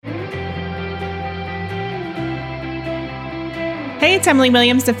Hey, it's Emily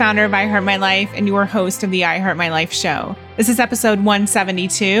Williams, the founder of I Heart My Life and your host of the I Heart My Life show. This is episode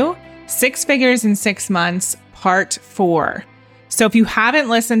 172, 6 Figures in 6 Months, part 4. So if you haven't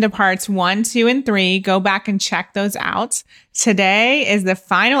listened to parts 1, 2, and 3, go back and check those out. Today is the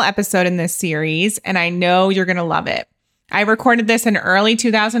final episode in this series, and I know you're going to love it. I recorded this in early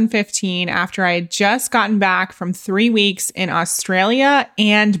 2015 after I had just gotten back from 3 weeks in Australia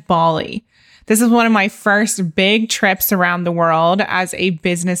and Bali. This is one of my first big trips around the world as a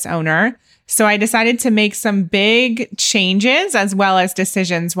business owner. So I decided to make some big changes as well as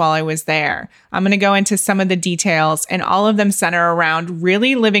decisions while I was there. I'm going to go into some of the details, and all of them center around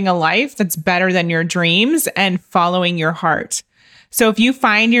really living a life that's better than your dreams and following your heart. So if you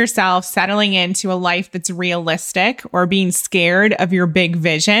find yourself settling into a life that's realistic or being scared of your big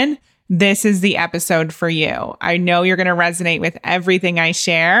vision, this is the episode for you. I know you're going to resonate with everything I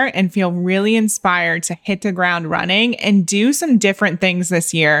share and feel really inspired to hit the ground running and do some different things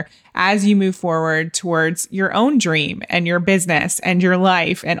this year as you move forward towards your own dream and your business and your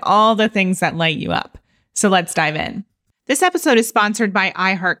life and all the things that light you up. So let's dive in. This episode is sponsored by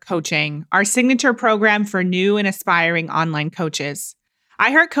iHeart Coaching, our signature program for new and aspiring online coaches.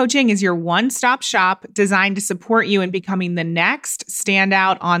 iHeart Coaching is your one-stop shop designed to support you in becoming the next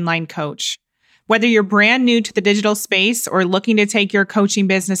standout online coach. Whether you're brand new to the digital space or looking to take your coaching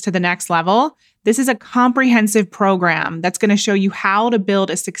business to the next level, this is a comprehensive program that's going to show you how to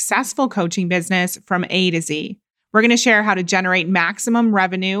build a successful coaching business from A to Z. We're going to share how to generate maximum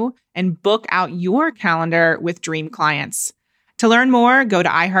revenue and book out your calendar with dream clients. To learn more, go to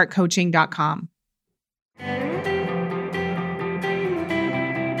iHeartCoaching.com.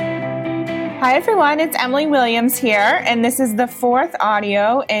 Hi, everyone. It's Emily Williams here, and this is the 4th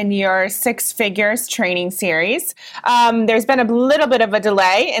audio in your 6 Figures training series. There's been a little bit of a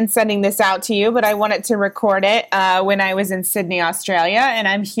delay in sending this out to you, but I wanted to record it when I was in Sydney, Australia, and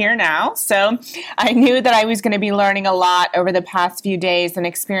I'm here now. So I knew that I was going to be learning a lot over the past few days and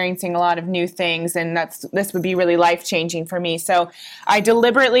experiencing a lot of new things, and this would be really life-changing for me. So I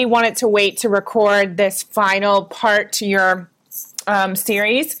deliberately wanted to wait to record this final part to your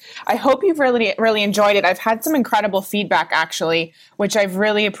series. I hope you've really enjoyed it. I've had some incredible feedback actually, which I've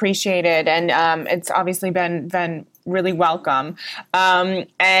really appreciated, and it's obviously been really welcome.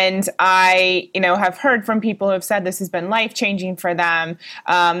 And I, have heard from people who have said this has been life-changing for them.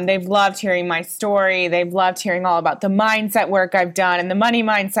 They've loved hearing my story. They've loved hearing all about the mindset work I've done and the money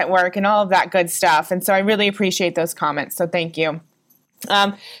mindset work and all of that good stuff. And so I really appreciate those comments. So thank you.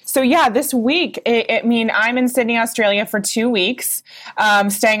 This week, I'm in Sydney, Australia for 2 weeks,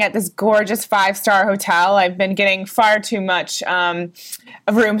 staying at this gorgeous 5-star hotel. I've been getting far too much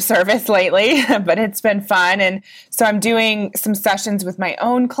room service lately, but it's been fun. And so I'm doing some sessions with my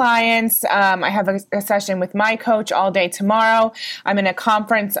own clients. I have a session with my coach all day tomorrow. I'm in a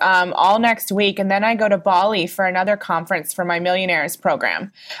conference all next week, and then I go to Bali for another conference for my Millionaires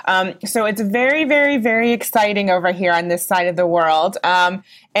program. So it's very, very, very exciting over here on this side of the world.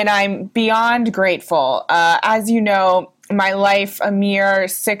 And I'm beyond grateful. As you know, my life a mere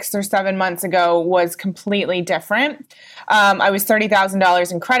 6 or 7 months ago was completely different. I was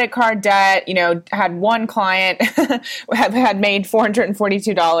 $30,000 in credit card debt, had one client, had made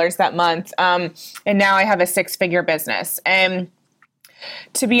 $442 that month. And now I have a 6-figure business. And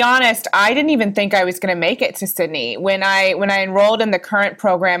to be honest, I didn't even think I was going to make it to Sydney. When I enrolled in the current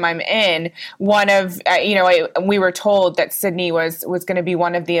program I'm in, we were told that Sydney was going to be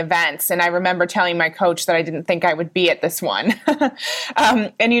one of the events. And I remember telling my coach that I didn't think I would be at this one.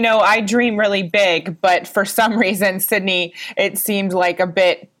 I dream really big, but for some reason, Sydney, it seemed like a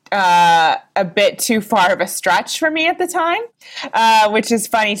bit too far of a stretch for me at the time, which is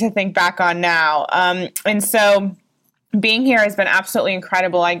funny to think back on now. And so being here has been absolutely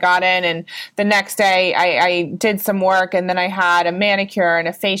incredible. I got in, and the next day I did some work, and then I had a manicure and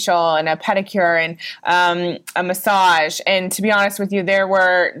a facial and a pedicure and a massage. And to be honest with you, there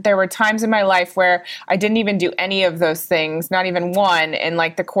were times in my life where I didn't even do any of those things, not even one, in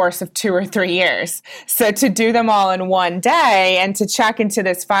like the course of 2 or 3 years. So to do them all in one day and to check into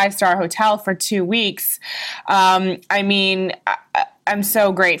this 5-star hotel for 2 weeks, I'm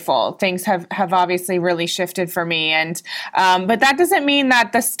so grateful. Things have obviously really shifted for me. And, but that doesn't mean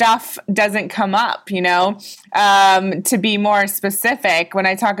that the stuff doesn't come up, to be more specific, when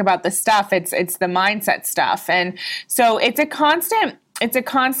I talk about the stuff, it's the mindset stuff. And so it's a constant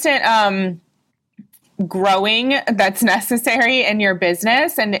growing that's necessary in your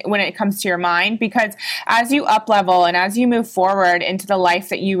business and when it comes to your mind, because as you up level and as you move forward into the life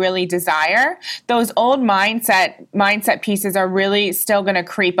that you really desire, those old mindset pieces are really still going to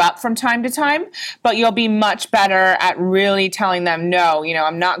creep up from time to time, but you'll be much better at really telling them, no,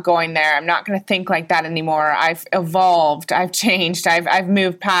 I'm not going there. I'm not going to think like that anymore. I've evolved. I've changed. I've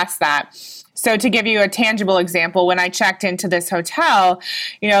moved past that. So to give you a tangible example, when I checked into this hotel,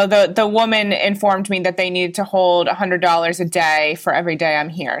 the woman informed me that they needed to hold $100 a day for every day I'm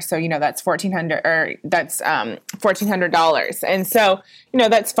here. So, that's $1,400. And so,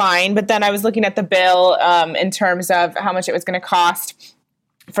 that's fine. But then I was looking at the bill in terms of how much it was going to cost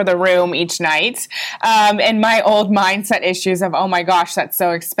for the room each night. And my old mindset issues of, oh my gosh, that's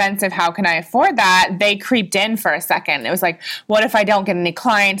so expensive. How can I afford that? They creeped in for a second. It was like, what if I don't get any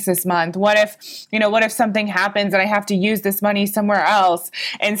clients this month? What if something happens and I have to use this money somewhere else?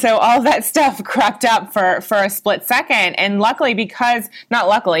 And so all that stuff crept up for a split second. And luckily, because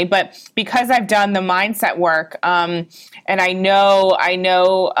I've done the mindset work, and I know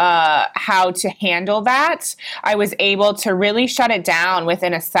how to handle that, I was able to really shut it down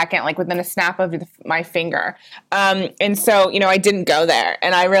within a second, like within a snap of my finger. And so, I didn't go there.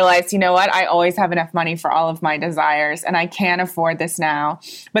 And I realized, I always have enough money for all of my desires and I can afford this now.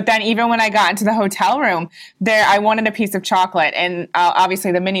 But then even when I got into the hotel room there, I wanted a piece of chocolate, and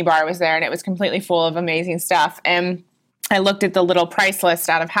obviously the mini bar was there and it was completely full of amazing stuff. And I looked at the little price list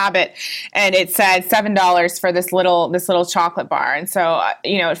out of habit, and it said $7 for this little chocolate bar. And so,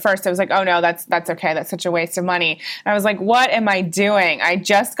 at first I was like, oh no, that's okay. That's such a waste of money. And I was like, what am I doing? I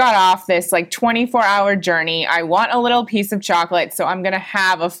just got off this 24-hour journey. I want a little piece of chocolate, so I'm going to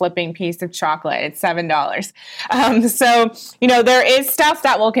have a flipping piece of chocolate. It's $7. So, there is stuff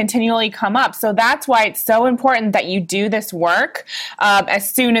that will continually come up. So that's why it's so important that you do this work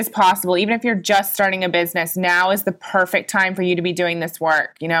as soon as possible. Even if you're just starting a business, now is the perfect time for you to be doing this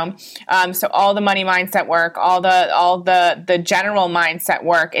work, so all the money mindset work, all the general mindset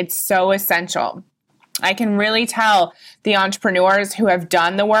work, it's so essential. I can really tell the entrepreneurs who have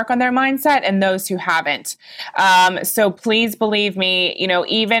done the work on their mindset and those who haven't. So please believe me,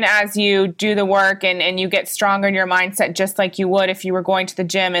 even as you do the work and you get stronger in your mindset, just like you would if you were going to the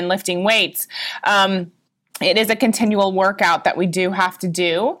gym and lifting weights, it is a continual workout that we do have to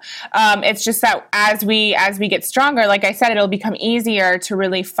do. It's just that as we get stronger, like I said, it'll become easier to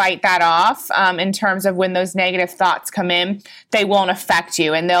really fight that off in terms of when those negative thoughts come in, they won't affect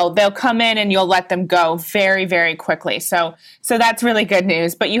you, and they'll come in and you'll let them go very, very quickly. So that's really good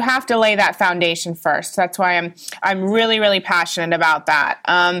news. But you have to lay that foundation first. That's why I'm really, really passionate about that.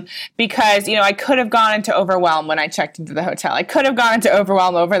 Because I could have gone into overwhelm when I checked into the hotel. I could have gone into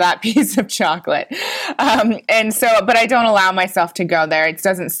overwhelm over that piece of chocolate. But I don't allow myself to go there. It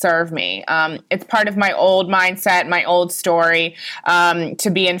doesn't serve me. It's part of my old mindset, my old story,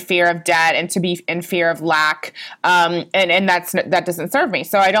 to be in fear of debt and to be in fear of lack. And that doesn't serve me.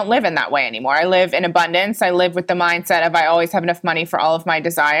 So I don't live in that way anymore. I live in abundance. I live with the mindset of I always have enough money for all of my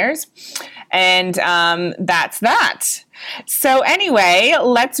desires. And that's that. So anyway,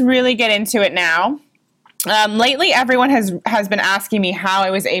 let's really get into it now. Lately, everyone has been asking me how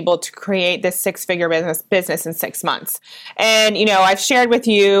I was able to create this six-figure business in 6 months. And, I've shared with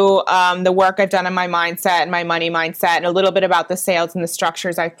you the work I've done on my mindset and my money mindset and a little bit about the sales and the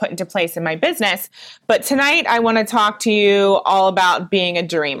structures I've put into place in my business. But tonight, I want to talk to you all about being a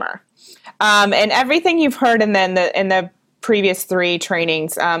dreamer. And everything you've heard in the previous 3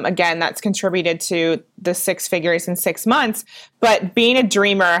 trainings, again, that's contributed to the 6 figures in 6 months, but being a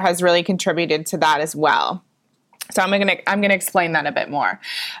dreamer has really contributed to that as well. So I'm gonna explain that a bit more.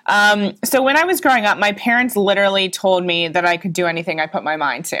 So when I was growing up, my parents literally told me that I could do anything I put my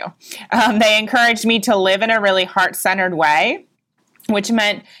mind to. They encouraged me to live in a really heart-centered way, which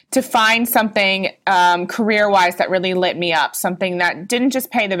meant to find something career-wise that really lit me up, something that didn't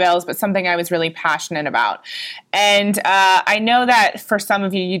just pay the bills, but something I was really passionate about. And I know that for some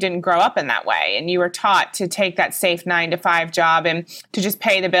of you, you didn't grow up in that way, and you were taught to take that safe 9-to-5 job and to just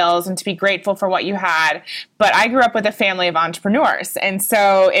pay the bills and to be grateful for what you had. But I grew up with a family of entrepreneurs, and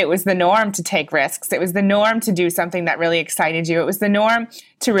so it was the norm to take risks. It was the norm to do something that really excited you. It was the norm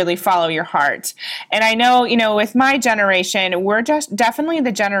to really follow your heart. And I know, with my generation, we're just definitely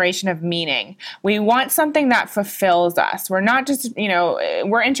the generation of meaning. We want something that fulfills us. We're not just,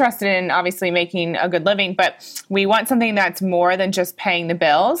 we're interested in obviously making a good living, but we want something that's more than just paying the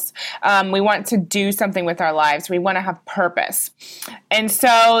bills. We want to do something with our lives. We want to have purpose. And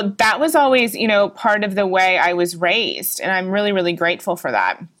so that was always, part of the way I was raised. And I'm really, really grateful for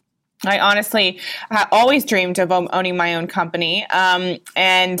that. I honestly always dreamed of owning my own company.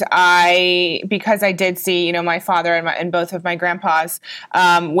 And because I did see, my father and both of my grandpas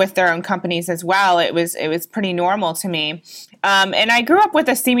with their own companies as well, it was pretty normal to me. And I grew up with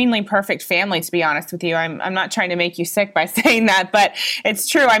a seemingly perfect family, to be honest with you. I'm not trying to make you sick by saying that, but it's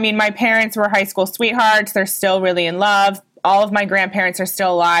true. I mean, my parents were high school sweethearts. They're still really in love. All of my grandparents are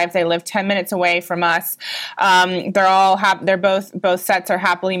still alive. They live 10 minutes away from us. They're both sets are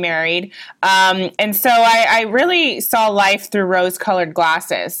happily married. And so I really saw life through rose-colored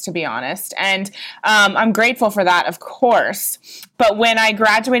glasses, to be honest. And I'm grateful for that, of course. But when I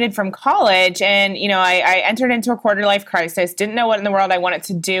graduated from college and, I entered into a quarter-life crisis, didn't know what in the world I wanted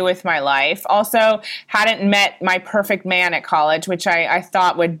to do with my life. Also, hadn't met my perfect man at college, which I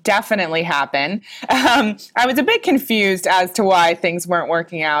thought would definitely happen. I was a bit confused as to why things weren't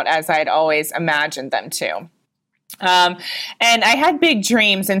working out as I'd always imagined them to. And I had big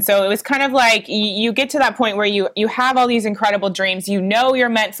dreams. And so it was kind of like you get to that point where you have all these incredible dreams. You're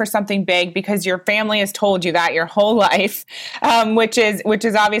meant for something big because your family has told you that your whole life, which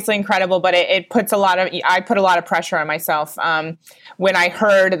is obviously incredible. But I put a lot of pressure on myself. When I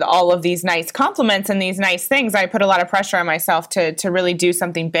heard all of these nice compliments and these nice things, I put a lot of pressure on myself to really do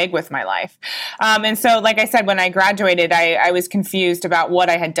something big with my life. And so, like I said, when I graduated, I was confused about what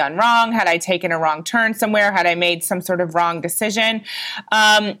I had done wrong. Had I taken a wrong turn somewhere? Had I made some sort of wrong decision?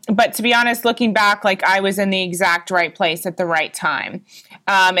 But to be honest, looking back, like I was in the exact right place at the right time.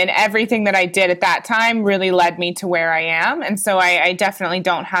 And everything that I did at that time really led me to where I am. And so I definitely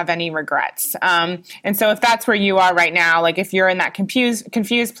don't have any regrets. And so if that's where you are right now, like if you're in that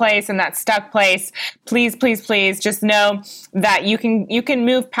confused place and that stuck place, please just know that you can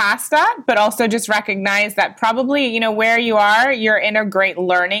move past that, but also just recognize that probably, where you are, you're in a great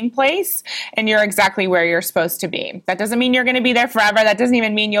learning place and you're exactly where you're supposed to be. That doesn't mean you're going to be there forever. That doesn't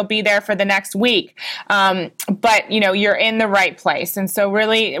even mean you'll be there for the next week. But you're in the right place. And so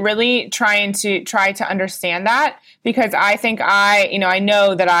really try to understand that, because I think I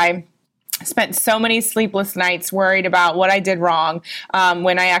know that I spent so many sleepless nights worried about what I did wrong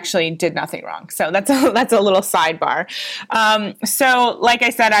when I actually did nothing wrong. So that's a little sidebar. So like I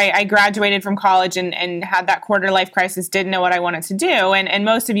said, I graduated from college and had that quarter life crisis, didn't know what I wanted to do. And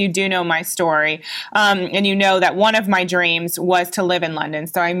most of you do know my story. And you know that one of my dreams was to live in London.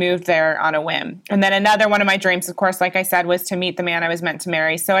 So I moved there on a whim. And then another one of my dreams, of course, like I said, was to meet the man I was meant to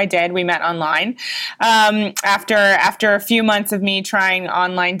marry. So I did. We met online. After a few months of me trying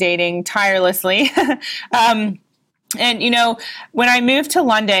online dating tirelessly. And, when I moved to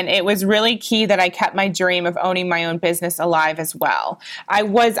London, it was really key that I kept my dream of owning my own business alive as well. I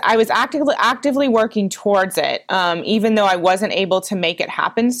was actively working towards it, even though I wasn't able to make it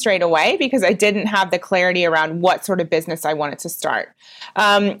happen straight away because I didn't have the clarity around what sort of business I wanted to start.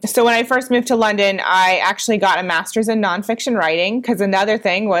 So when I first moved to London, I actually got a master's in nonfiction writing because another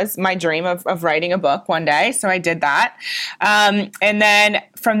thing was my dream of writing a book one day. So I did that. And then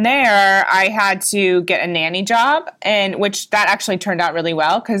from there, I had to get a nanny job, and which that actually turned out really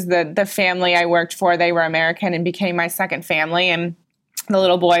well because the family I worked for, they were American and became my second family. And the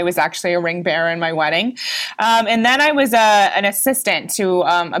little boy was actually a ring bearer in my wedding. And then I was an assistant to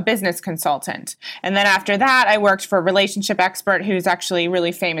a business consultant. And then after that, I worked for a relationship expert who's actually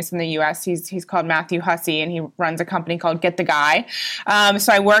really famous in the U.S. He's called Matthew Hussey, and he runs a company called Get the Guy.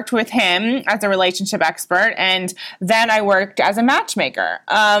 So I worked with him as a relationship expert, and then I worked as a matchmaker.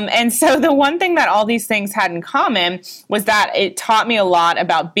 And so the one thing that all these things had in common was that it taught me a lot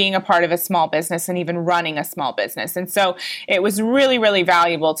about being a part of a small business and even running a small business. And so it was really, really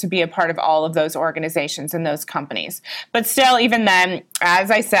valuable to be a part of all of those organizations and those companies. But still, even then, as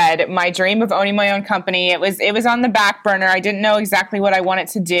I said, my dream of owning my own company, it was on the back burner. I didn't know exactly what I wanted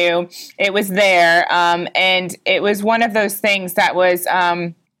to do. It was there. And it was one of those things that was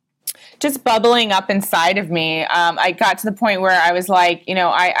just bubbling up inside of me. I got to the point where I was like,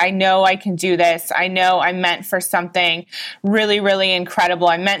 I know I can do this. I know I'm meant for something really, really incredible.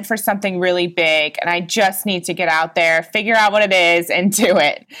 I'm meant for something really big, and I just need to get out there, figure out what it is, and do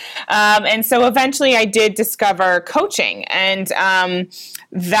it. And so eventually I did discover coaching, and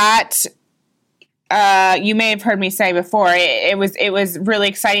that you may have heard me say before, it was really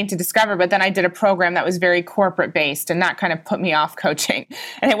exciting to discover, but then I did a program that was very corporate based, and that kind of put me off coaching.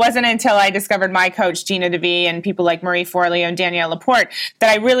 And it wasn't until I discovered my coach, Gina DeVee, and people like Marie Forleo and Danielle Laporte, that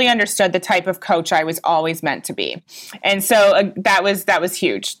I really understood the type of coach I was always meant to be. And so that was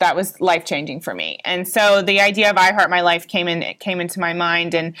huge. That was life-changing for me. And so the idea of I Heart My Life came into my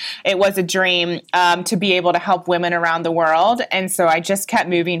mind, and it was a dream to be able to help women around the world. And so I just kept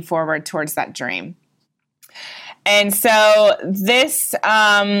moving forward towards that dream. And so this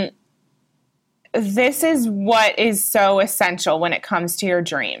this is what is so essential when it comes to your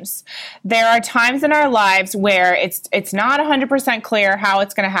dreams. There are times in our lives where it's not 100% clear how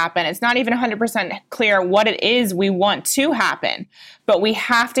it's going to happen. It's not even 100% clear what it is we want to happen. But we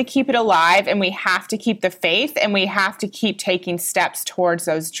have to keep it alive, and we have to keep the faith, and we have to keep taking steps towards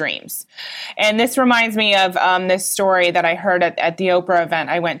those dreams. And this reminds me of this story that I heard at the Oprah event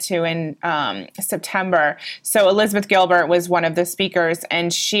I went to in September. So Elizabeth Gilbert was one of the speakers,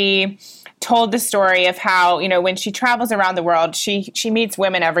 and she told the story of how, when she travels around the world, she meets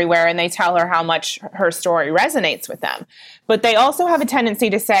women everywhere, and they tell her how much her story resonates with them. But they also have a tendency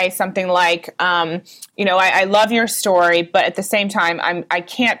to say something like, I love your story, but at the same time, I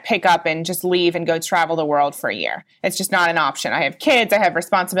can't pick up and just leave and go travel the world for a year. It's just not an option. I have kids, I have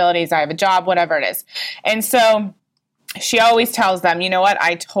responsibilities, I have a job, whatever it is. And so she always tells them, you know what,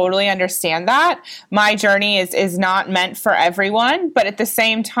 I totally understand that. My journey is not meant for everyone, but at the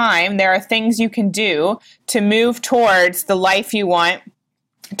same time, there are things you can do to move towards the life you want,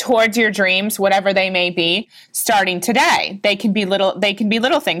 towards your dreams, whatever they may be, starting today. They can be little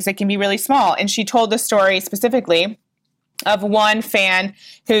things, they can be really small. And she told the story specifically of one fan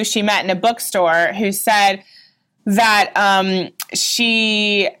who she met in a bookstore who said that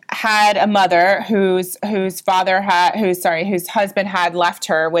she had a mother whose husband had left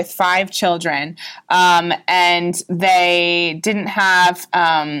her with 5 children, and they didn't have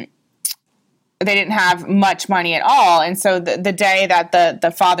much money at all. And so the day that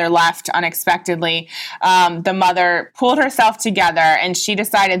the father left unexpectedly, the mother pulled herself together, and she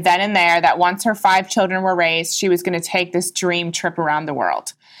decided then and there that once her 5 children were raised, she was going to take this dream trip around the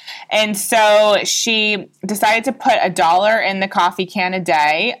world. And so she decided to put $1 in the coffee can a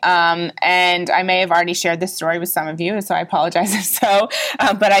day. And I may have already shared this story with some of you, so I apologize if so.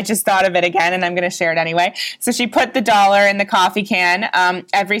 But I just thought of it again, and I'm going to share it anyway. So she put the $1 in the coffee can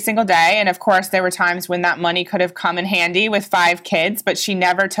every single day. And of course, there were times when that money could have come in handy with 5 kids, but she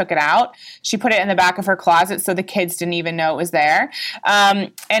never took it out. She put it in the back of her closet so the kids didn't even know it was there.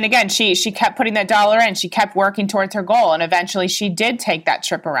 And again, she kept putting that $1 in. She kept working towards her goal. And eventually she did take that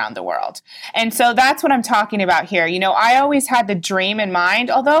trip around the world. And so that's what I'm talking about here. I always had the dream in mind,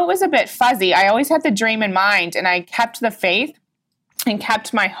 although it was a bit fuzzy. I always had the dream in mind, and I kept the faith and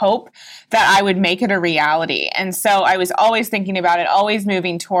kept my hope that I would make it a reality. And so I was always thinking about it, always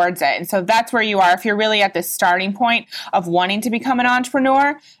moving towards it. And so that's where you are. If you're really at the starting point of wanting to become an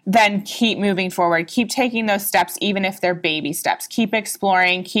entrepreneur, then keep moving forward. Keep taking those steps, even if they're baby steps. Keep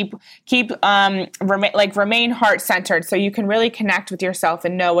exploring, remain heart-centered so you can really connect with yourself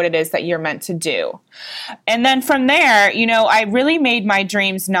and know what it is that you're meant to do. And then from there, I really made my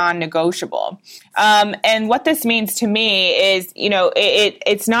dreams non-negotiable. And what this means to me is,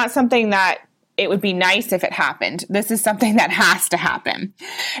 it's not something that it would be nice if it happened. This is something that has to happen.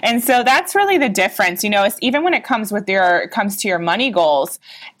 And so that's really the difference. Even when it comes to your money goals,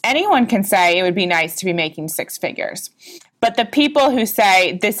 anyone can say it would be nice to be making 6 figures. But the people who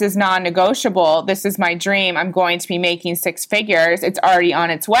say, this is non-negotiable, this is my dream, I'm going to be making 6 figures, it's already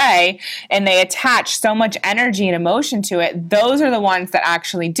on its way, and they attach so much energy and emotion to it, those are the ones that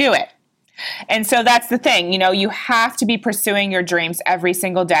actually do it. And so that's the thing, you have to be pursuing your dreams every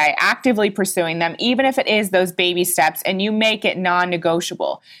single day, actively pursuing them, even if it is those baby steps, and you make it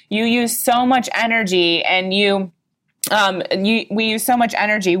non-negotiable. You use so much energy, and we use so much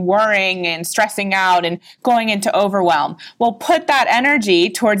energy worrying and stressing out and going into overwhelm. Well, put that energy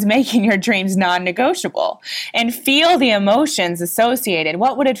towards making your dreams non-negotiable and feel the emotions associated.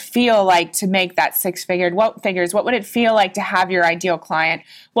 What would it feel like to make that 6 figures? What would it feel like to have your ideal client?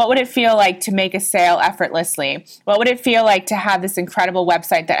 What would it feel like to make a sale effortlessly? What would it feel like to have this incredible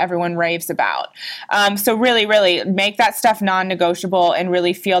website that everyone raves about? So really, really make that stuff non-negotiable and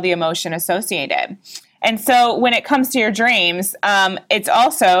really feel the emotion associated. And so when it comes to your dreams, it's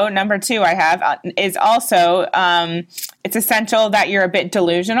also, number 2 I have, is also, it's essential that you're a bit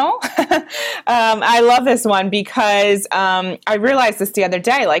delusional. I love this one because I realized this the other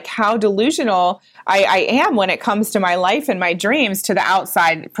day, like how delusional I am when it comes to my life and my dreams to the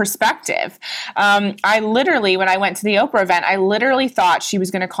outside perspective. I literally, when I went to the Oprah event, I literally thought she was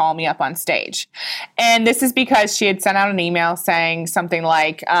going to call me up on stage. And this is because she had sent out an email saying something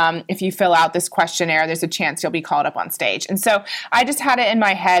like, if you fill out this questionnaire, there's a chance you'll be called up on stage. And so I just had it in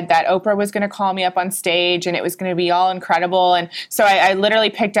my head that Oprah was going to call me up on stage and it was going to be all incredible. And so I literally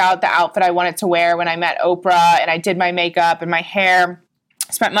picked out the outfit I wanted to wear when I met Oprah, and I did my makeup and my hair.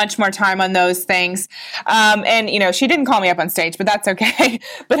 Spent much more time on those things. And, she didn't call me up on stage, but that's okay.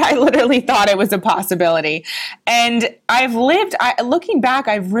 But I literally thought it was a possibility. And looking back,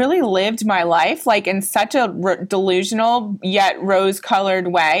 I've really lived my life like in such a delusional yet rose-colored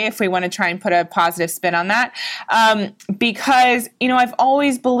way, if we want to try and put a positive spin on that. Because, I've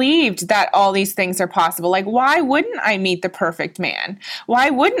always believed that all these things are possible. Like, why wouldn't I meet the perfect man? Why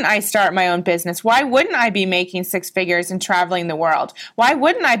wouldn't I start my own business? Why wouldn't I be making six figures and traveling the world? Why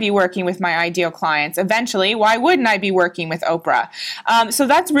wouldn't I be working with my ideal clients? Eventually, why wouldn't I be working with Oprah? So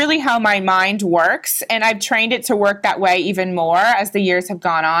that's really how my mind works. And I've trained it to work that way even more as the years have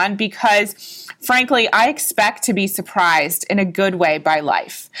gone on, because frankly, I expect to be surprised in a good way by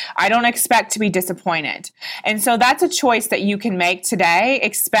life. I don't expect to be disappointed. And so that's a choice that you can make today.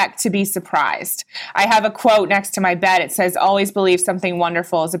 Expect to be surprised. I have a quote next to my bed. It says, always believe something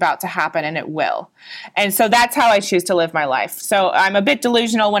wonderful is about to happen, and it will. And so that's how I choose to live my life. So I'm a bit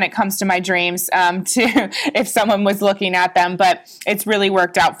delusional when it comes to my dreams, if someone was looking at them, but it's really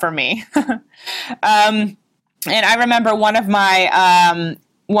worked out for me. And I remember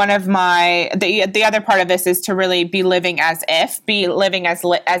the other part of this is to really be living as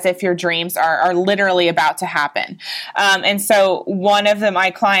if your dreams are literally about to happen. And so one of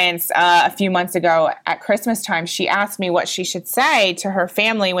my clients a few months ago at Christmas time, she asked me what she should say to her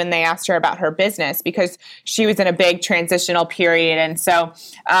family when they asked her about her business, because she was in a big transitional period. And so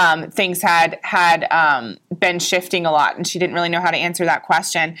things had been shifting a lot, and she didn't really know how to answer that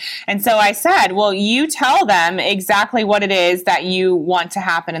question. And so I said, well, you tell them exactly what it is that you want to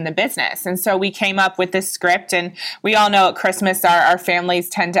happen in the business. And so we came up with this script, and we all know at Christmas our families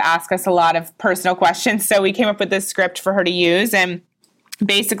tend to ask us a lot of personal questions. So we came up with this script for her to use, and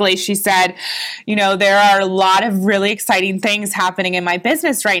basically, she said, there are a lot of really exciting things happening in my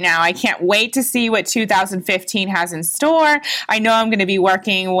business right now. I can't wait to see what 2015 has in store. I know I'm going to be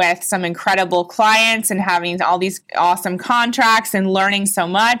working with some incredible clients and having all these awesome contracts and learning so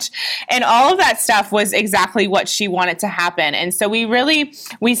much. And all of that stuff was exactly what she wanted to happen. And so we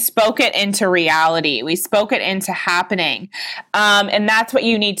spoke it into reality. We spoke it into happening. And that's what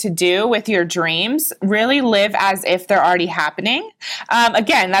you need to do with your dreams. Really live as if they're already happening.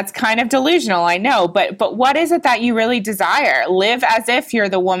 Again, that's kind of delusional, I know, but what is it that you really desire? Live as if you're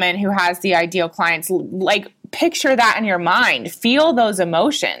the woman who has the ideal clients. Like, picture that in your mind. Feel those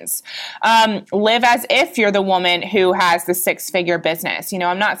emotions. Live as if you're the woman who has the six-figure business.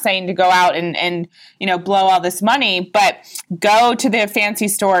 I'm not saying to go out and blow all this money, but go to the fancy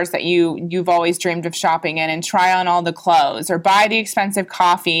stores that you've always dreamed of shopping in and try on all the clothes, or buy the expensive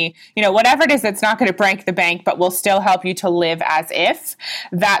coffee. Whatever it is that's not going to break the bank, but will still help you to live as if.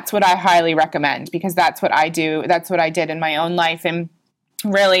 That's what I highly recommend, because that's what I do. That's what I did in my own life. And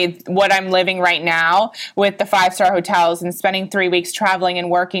really what I'm living right now with the 5-star hotels and spending 3 weeks traveling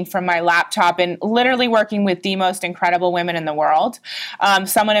and working from my laptop and literally working with the most incredible women in the world.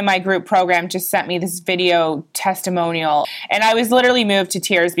 Someone in my group program just sent me this video testimonial, and I was literally moved to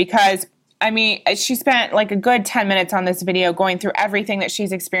tears, because she spent like a good 10 minutes on this video going through everything that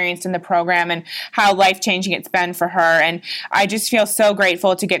she's experienced in the program and how life-changing it's been for her. And I just feel so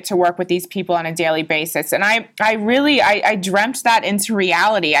grateful to get to work with these people on a daily basis. And I dreamt that into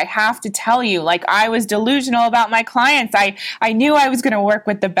reality. I have to tell you, like, I was delusional about my clients. I knew I was going to work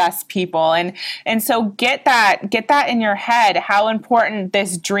with the best people. And so get that in your head, how important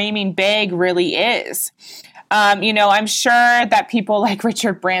this dreaming big really is. I'm sure that people like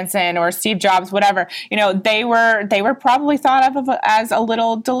Richard Branson or Steve Jobs, whatever, they were probably thought of as a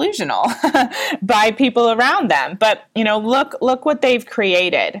little delusional by people around them. But, look what they've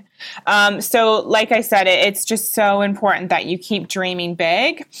created. So like I said, it's just so important that you keep dreaming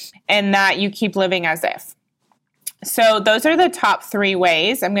big and that you keep living as if. So those are the top 3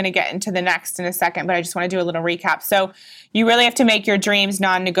 ways. I'm going to get into the next in a second, but I just want to do a little recap. So you really have to make your dreams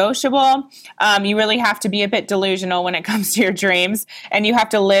non-negotiable. You really have to be a bit delusional when it comes to your dreams, and you have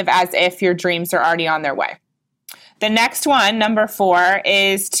to live as if your dreams are already on their way. The next one, number 4,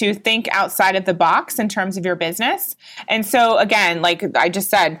 is to think outside of the box in terms of your business. And so again, like I just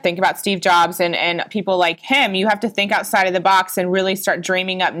said, think about Steve Jobs and people like him. You have to think outside of the box and really start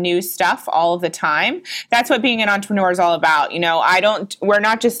dreaming up new stuff all of the time. That's what being an entrepreneur is all about. We're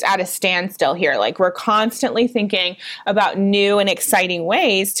not just at a standstill here. Like, we're constantly thinking about new and exciting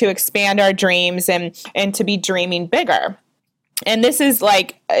ways to expand our dreams and to be dreaming bigger. And this is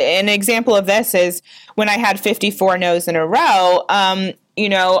like an example of this is when I had 54 no's in a row.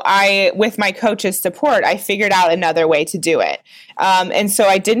 with my coach's support, I figured out another way to do it. And so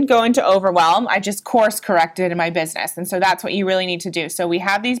I didn't go into overwhelm. I just course corrected in my business. And so that's what you really need to do. So we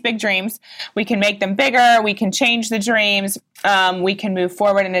have these big dreams. We can make them bigger. We can change the dreams. We can move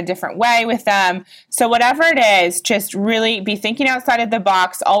forward in a different way with them. So whatever it is, just really be thinking outside of the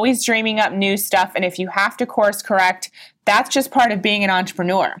box, always dreaming up new stuff. And if you have to course correct, that's just part of being an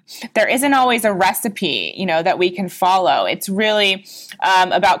entrepreneur. There isn't always a recipe, that we can follow. It's really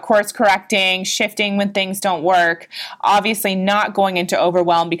about course correcting, shifting when things don't work, obviously not going into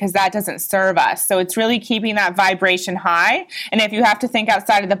overwhelm because that doesn't serve us. So it's really keeping that vibration high. And if you have to think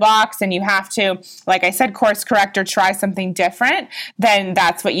outside of the box and you have to, like I said, course correct or try something different, then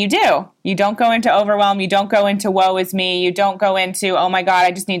that's what you do. You don't go into overwhelm. You don't go into woe is me. You don't go into, oh my God,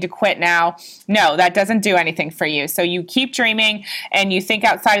 I just need to quit now. No, that doesn't do anything for you. So you keep dreaming and you think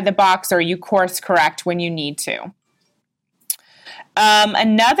outside of the box, or you course correct when you need to.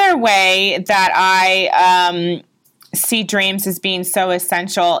 Another way that I see dreams as being so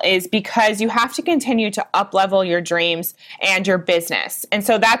essential is because you have to continue to up-level your dreams and your business. And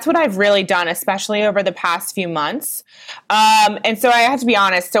so that's what I've really done, especially over the past few months. And so I have to be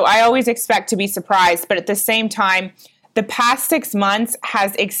honest. So I always expect to be surprised, but at the same time, the past 6 months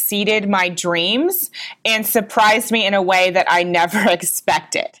has exceeded my dreams and surprised me in a way that I never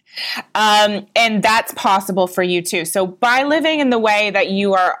expected. And that's possible for you too. So by living in the way that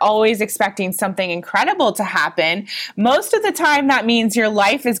you are always expecting something incredible to happen, most of the time that means your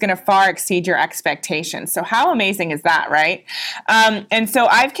life is going to far exceed your expectations. So how amazing is that, right? And so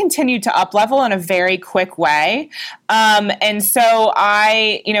I've continued to up level in a very quick way. And so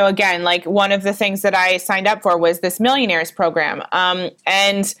I, again, like one of the things that I signed up for was this Millionaires program.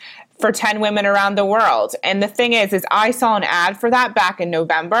 And for 10 women around the world. And the thing is I saw an ad for that back in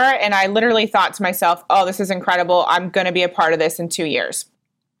November, and I literally thought to myself, oh, this is incredible. I'm going to be a part of this in 2 years.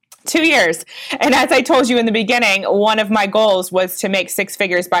 2 years. And as I told you in the beginning, one of my goals was to make 6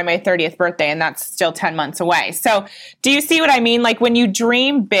 figures by my 30th birthday, and that's still 10 months away. So do you see what I mean? Like when you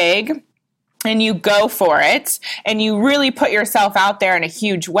dream big, and you go for it, and you really put yourself out there in a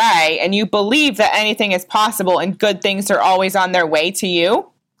huge way, and you believe that anything is possible and good things are always on their way to you,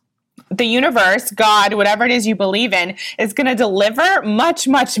 the universe, God, whatever it is you believe in, is going to deliver much,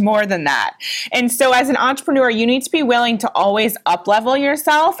 much more than that. And so as an entrepreneur, you need to be willing to always up-level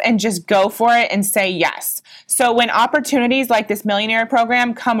yourself and just go for it and say yes. So when opportunities like this Millionaire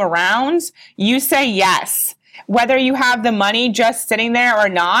program come around, you say yes. Whether you have the money just sitting there or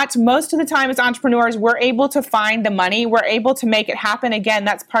not, most of the time as entrepreneurs, we're able to find the money. We're able to make it happen. Again,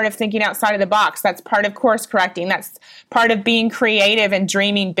 that's part of thinking outside of the box. That's part of course correcting. That's part of being creative and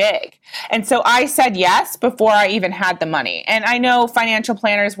dreaming big. And so I said yes before I even had the money. And I know financial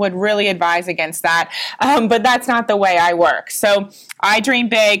planners would really advise against that, but that's not the way I work. So I dreamed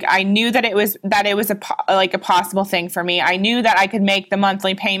big. I knew that it was a possible thing for me. I knew that I could make the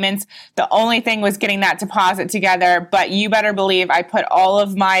monthly payments. The only thing was getting that deposit together. But you better believe I put all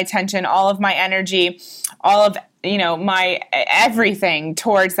of my attention, all of my energy, all of my everything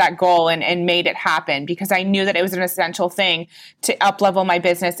towards that goal and made it happen because I knew that it was an essential thing to up-level my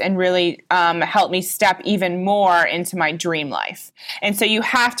business and really help me step even more into my dream life. And so you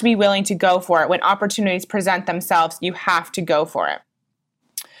have to be willing to go for it. When opportunities present themselves, you have to go for it.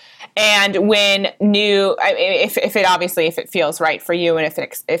 And when if it feels right for you and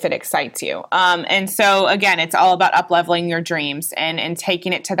if it excites you. And so again, it's all about up-leveling your dreams and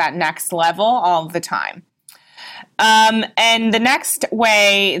taking it to that next level all the time. And the next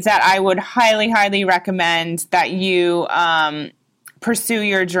way that I would highly, highly recommend that you pursue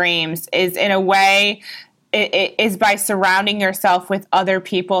your dreams is in a way, it is by surrounding yourself with other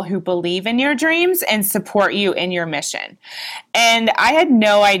people who believe in your dreams and support you in your mission. And I had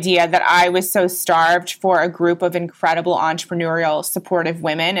no idea that I was so starved for a group of incredible entrepreneurial, supportive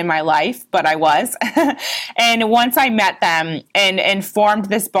women in my life, but I was. And once I met them and formed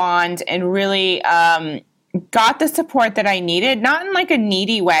this bond and really got the support that I needed, not in like a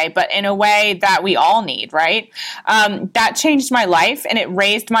needy way, but in a way that we all need, right? That changed my life and it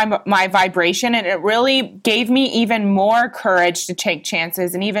raised my vibration, and it really gave me even more courage to take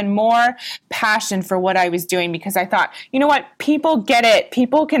chances and even more passion for what I was doing, because I thought, you know what? People get it.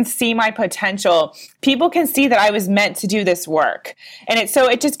 People can see my potential. People can see that I was meant to do this work. And so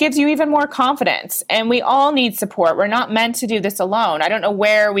it just gives you even more confidence. And we all need support. We're not meant to do this alone. I don't know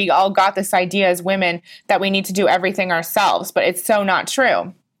where we all got this idea as women that we need to do everything ourselves, but it's so not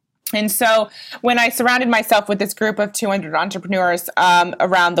true. And so when I surrounded myself with this group of 200 entrepreneurs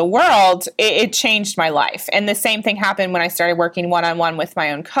around the world, it changed my life. And the same thing happened when I started working one-on-one with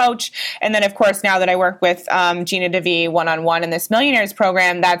my own coach. And then, of course, now that I work with Gina DeVee one-on-one in this Millionaires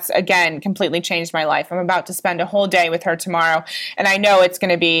program, that's, again, completely changed my life. I'm about to spend a whole day with her tomorrow, and I know it's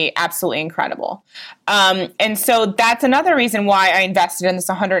going to be absolutely incredible. And so that's another reason why I invested in this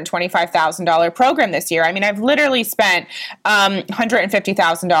 $125,000 program this year. I mean, I've literally spent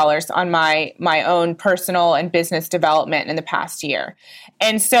 $150,000 on my own personal and business development in the past year.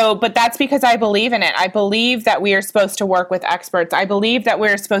 And so, but that's because I believe in it. I believe that we are supposed to work with experts. I believe that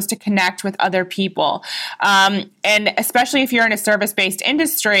we're supposed to connect with other people. And especially if you're in a service-based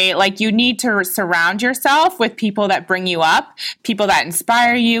industry, like, you need to surround yourself with people that bring you up, people that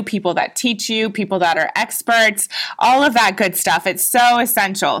inspire you, people that teach you, people that are experts, all of that good stuff. It's so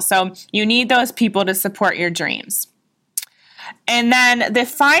essential. So you need those people to support your dreams. And then the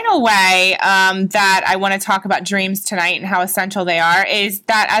final way that I want to talk about dreams tonight and how essential they are is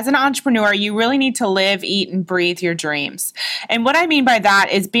that as an entrepreneur, you really need to live, eat, and breathe your dreams. And what I mean by that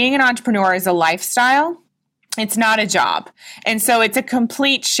is being an entrepreneur is a lifestyle. It's not a job. And so it's a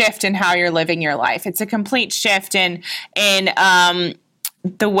complete shift in how you're living your life. It's a complete shift in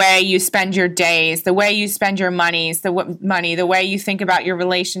the way you spend your days, the way you spend your the way you think about your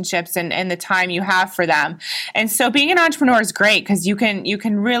relationships and the time you have for them. And so being an entrepreneur is great because you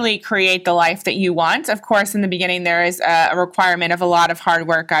can really create the life that you want. Of course, in the beginning, there is a requirement of a lot of hard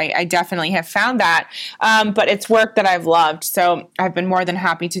work. I definitely have found that, but it's work that I've loved. So I've been more than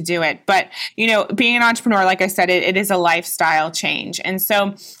happy to do it. But, being an entrepreneur, like I said, it is a lifestyle change. And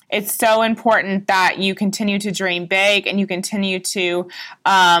so it's so important that you continue to dream big and you continue to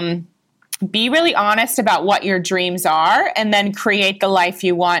be really honest about what your dreams are and then create the life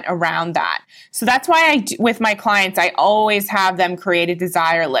you want around that. So that's why with my clients, I always have them create a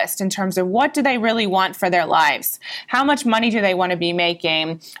desire list in terms of what do they really want for their lives? How much money do they want to be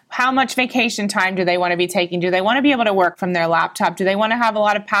making? How much vacation time do they want to be taking? Do they want to be able to work from their laptop? Do they want to have a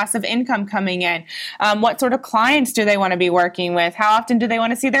lot of passive income coming in? What sort of clients do they want to be working with? How often do they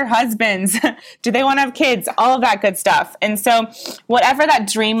want to see their husbands? Do they want to have kids? All of that good stuff. And so whatever that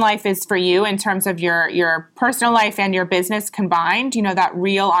dream life is for you in terms of your personal life and your business combined, that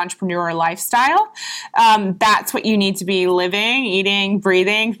real entrepreneur lifestyle, that's what you need to be living, eating,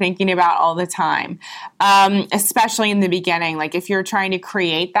 breathing, thinking about all the time, especially in the beginning. Like if you're trying to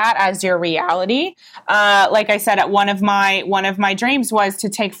create that as your reality, like I said, one of my dreams was to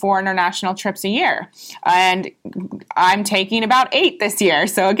take 4 international trips a year, and I'm taking about 8 this year.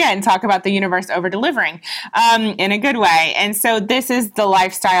 So again, talk about the universe over delivering in a good way. And so this is the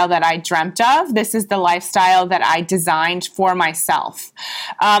lifestyle that I dreamt of. This is the lifestyle that I designed for myself.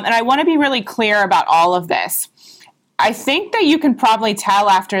 And I want to be really clear about all of this. I think that you can probably tell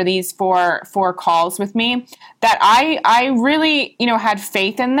after these four calls with me that I really, had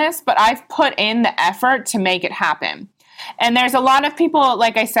faith in this, but I've put in the effort to make it happen. And there's a lot of people,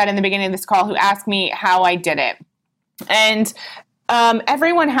 like I said in the beginning of this call, who ask me how I did it. And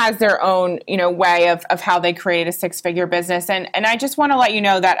everyone has their own, way of how they create a 6-figure business. And I just want to let you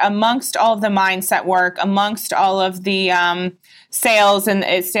know that amongst all of the mindset work, amongst all of the sales and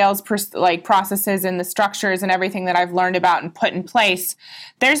processes and the structures and everything that I've learned about and put in place,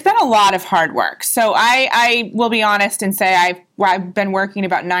 there's been a lot of hard work. So I will be honest and say I've been working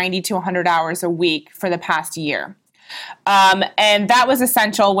about 90 to 100 hours a week for the past year. And that was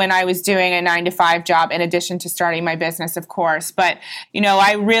essential when I was doing a 9-to-5 job in addition to starting my business, of course. But,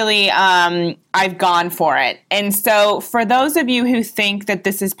 I really, I've gone for it. And so for those of you who think that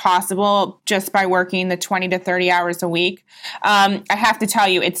this is possible just by working the 20 to 30 hours a week, I have to tell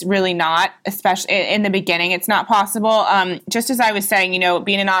you, it's really not, especially in the beginning, it's not possible. Just as I was saying,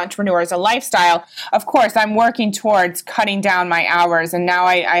 being an entrepreneur is a lifestyle. Of course, I'm working towards cutting down my hours, and now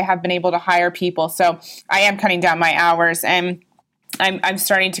I have been able to hire people. So I am cutting down my hours, and I'm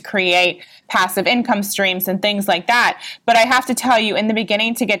starting to create passive income streams and things like that. But I have to tell you, in the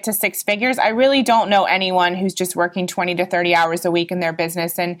beginning, to get to 6 figures, I really don't know anyone who's just working 20 to 30 hours a week in their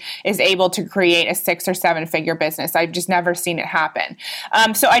business and is able to create a 6 or 7 figure business. I've just never seen it happen.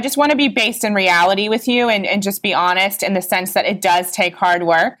 So I just want to be based in reality with you and just be honest in the sense that it does take hard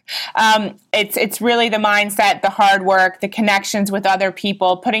work. It's really the mindset, the hard work, the connections with other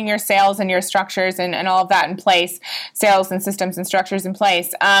people, putting your sales and your structures and all of that in place, sales and systems and structures in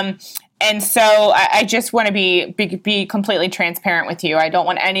place. And so I just want to be completely transparent with you. I don't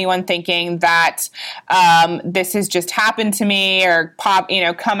want anyone thinking that this has just happened to me or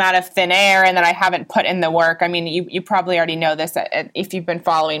come out of thin air and that I haven't put in the work. I mean, you probably already know this if you've been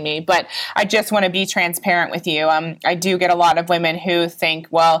following me, but I just want to be transparent with you. I do get a lot of women who think,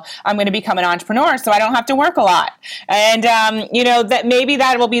 well, I'm going to become an entrepreneur so I don't have to work a lot. And, that maybe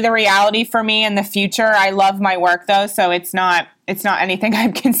that will be the reality for me in the future. I love my work though, so it's not anything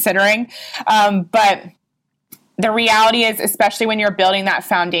I'm considering. But the reality is, especially when you're building that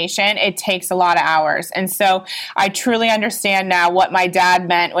foundation, it takes a lot of hours. And so I truly understand now what my dad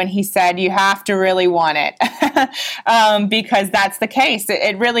meant when he said, you have to really want it, because that's the case.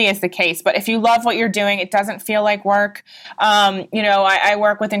 It really is the case. But if you love what you're doing, it doesn't feel like work. I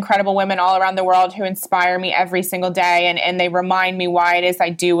work with incredible women all around the world who inspire me every single day. And they remind me why it is I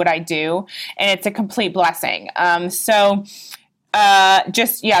do what I do. And it's a complete blessing.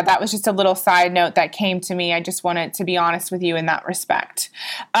 That was just a little side note that came to me. I just wanted to be honest with you in that respect.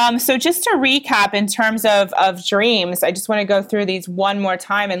 So just to recap in terms of dreams, I just want to go through these one more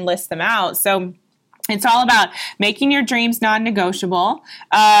time and list them out. So it's all about making your dreams non-negotiable.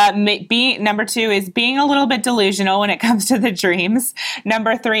 Number 2 is being a little bit delusional when it comes to the dreams.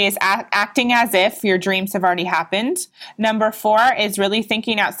 Number 3 is acting as if your dreams have already happened. Number 4 is really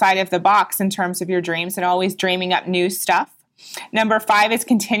thinking outside of the box in terms of your dreams and always dreaming up new stuff. Number 5 is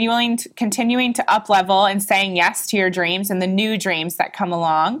continuing to up level and saying yes to your dreams and the new dreams that come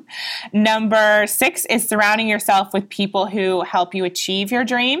along. Number 6 is surrounding yourself with people who help you achieve your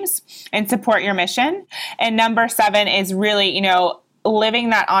dreams and support your mission. And number 7 is really, living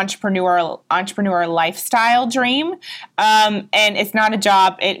that entrepreneur lifestyle dream. And it's not a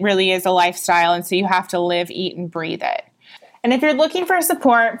job, it really is a lifestyle. And so you have to live, eat, and breathe it. And if you're looking for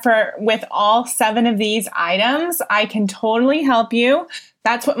support with all 7 of these items, I can totally help you.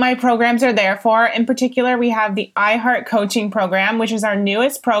 That's what my programs are there for. In particular, we have the iHeart Coaching Program, which is our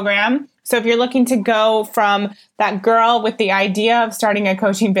newest program. So if you're looking to go from that girl with the idea of starting a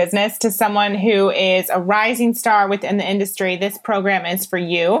coaching business to someone who is a rising star within the industry, this program is for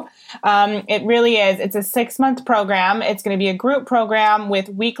you. It really is. It's a 6-month program. It's going to be a group program with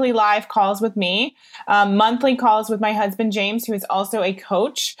weekly live calls with me, monthly calls with my husband, James, who is also a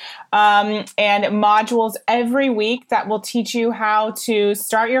coach, and modules every week that will teach you how to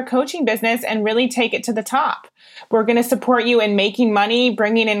start your coaching business and really take it to the top. We're going to support you in making money,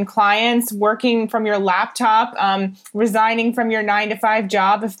 bringing in clients, working from your laptop, resigning from your 9-to-5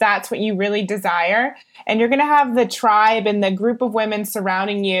 job if that's what you really desire. And you're going to have the tribe and the group of women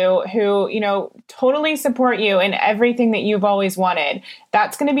surrounding you who, totally support you in everything that you've always wanted.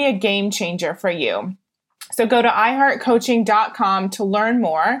 That's going to be a game changer for you. So go to iHeartCoaching.com to learn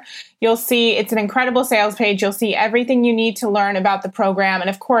more. You'll see it's an incredible sales page. You'll see everything you need to learn about the program. And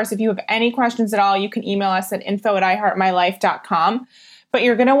of course, if you have any questions at all, you can email us at info@iHeartMyLife.com. But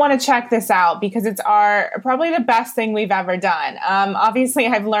you're going to want to check this out because it's probably the best thing we've ever done. Obviously,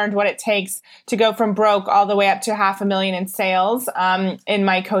 I've learned what it takes to go from broke all the way up to $500,000 in sales in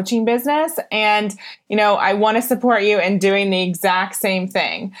my coaching business. And, I want to support you in doing the exact same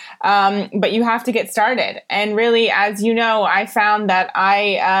thing. But you have to get started. And really, as you know, I found that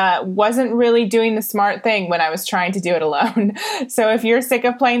I wasn't really doing the smart thing when I was trying to do it alone. So if you're sick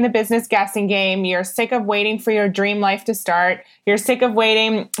of playing the business guessing game, you're sick of waiting for your dream life to start, you're sick of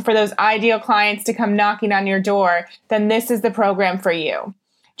waiting for those ideal clients to come knocking on your door, then this is the program for you.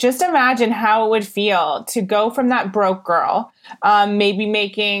 Just imagine how it would feel to go from that broke girl, maybe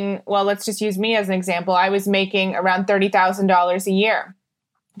making, let's just use me as an example. I was making around $30,000 a year.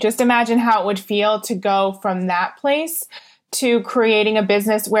 Just imagine how it would feel to go from that place to creating a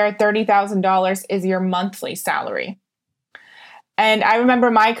business where $30,000 is your monthly salary. And I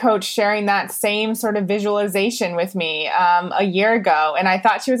remember my coach sharing that same sort of visualization with me a year ago, and I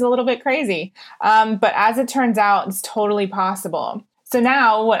thought she was a little bit crazy. But as it turns out, it's totally possible. So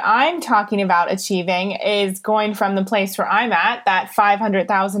now what I'm talking about achieving is going from the place where I'm at, that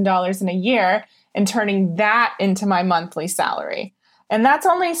 $500,000 in a year, and turning that into my monthly salary. And that's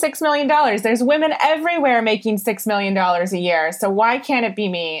only $6 million. There's women everywhere making $6 million a year. So why can't it be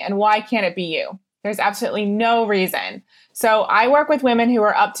me? And why can't it be you? There's absolutely no reason. So I work with women who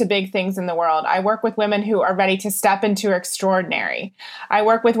are up to big things in the world. I work with women who are ready to step into extraordinary. I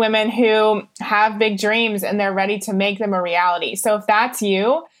work with women who have big dreams and they're ready to make them a reality. So if that's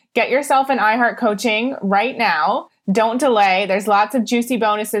you, get yourself an iHeart Coaching right now. Don't delay. There's lots of juicy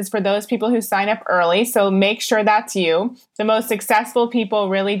bonuses for those people who sign up early. So make sure that's you. The most successful people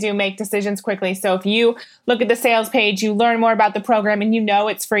really do make decisions quickly. So if you look at the sales page, you learn more about the program and you know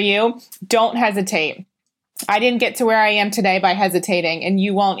it's for you, don't hesitate. I didn't get to where I am today by hesitating, and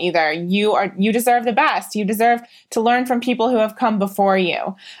you won't either. You deserve the best. You deserve to learn from people who have come before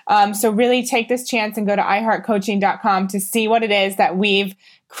you. So really take this chance and go to iHeartCoaching.com to see what it is that we've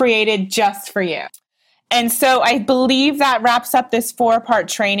created just for you. And so I believe that wraps up this 4-part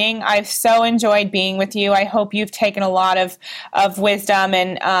training. I've so enjoyed being with you. I hope you've taken a lot of wisdom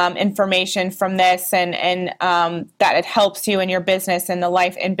and information from this, and that it helps you in your business and the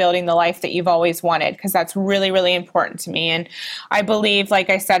life and building the life that you've always wanted, because that's really, really important to me. And I believe, like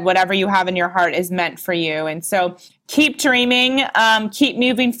I said, whatever you have in your heart is meant for you. And so keep dreaming, keep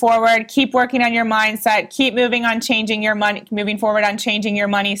moving forward, keep working on your mindset, keep moving forward on changing your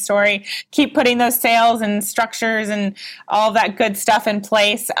money story, keep putting those sales and structures and all that good stuff in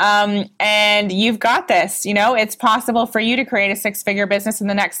place. And you've got this. It's possible for you to create a 6-figure business in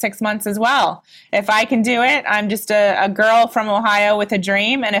the next 6 months as well. If I can do it, I'm just a girl from Ohio with a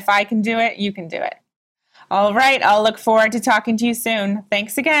dream. And if I can do it, you can do it. All right. I'll look forward to talking to you soon.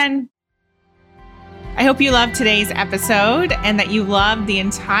 Thanks again. I hope you loved today's episode and that you loved the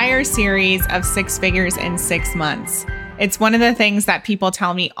entire series of 6 Figures in 6 Months. It's one of the things that people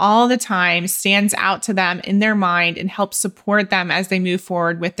tell me all the time stands out to them in their mind and helps support them as they move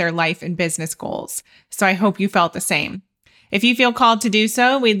forward with their life and business goals. So I hope you felt the same. If you feel called to do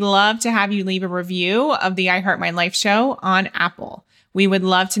so, we'd love to have you leave a review of the I Heart My Life show on Apple. We would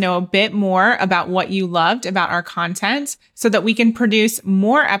love to know a bit more about what you loved about our content so that we can produce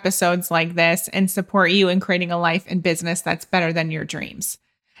more episodes like this and support you in creating a life and business that's better than your dreams.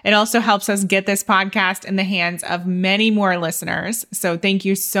 It also helps us get this podcast in the hands of many more listeners. So thank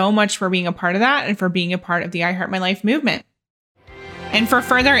you so much for being a part of that and for being a part of the I Heart My Life movement. And for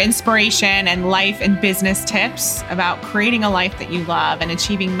further inspiration and life and business tips about creating a life that you love and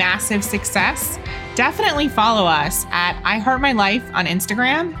achieving massive success, definitely follow us at iHeartMyLife on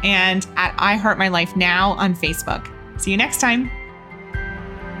Instagram and at iHeartMyLifeNow on Facebook. See you next time.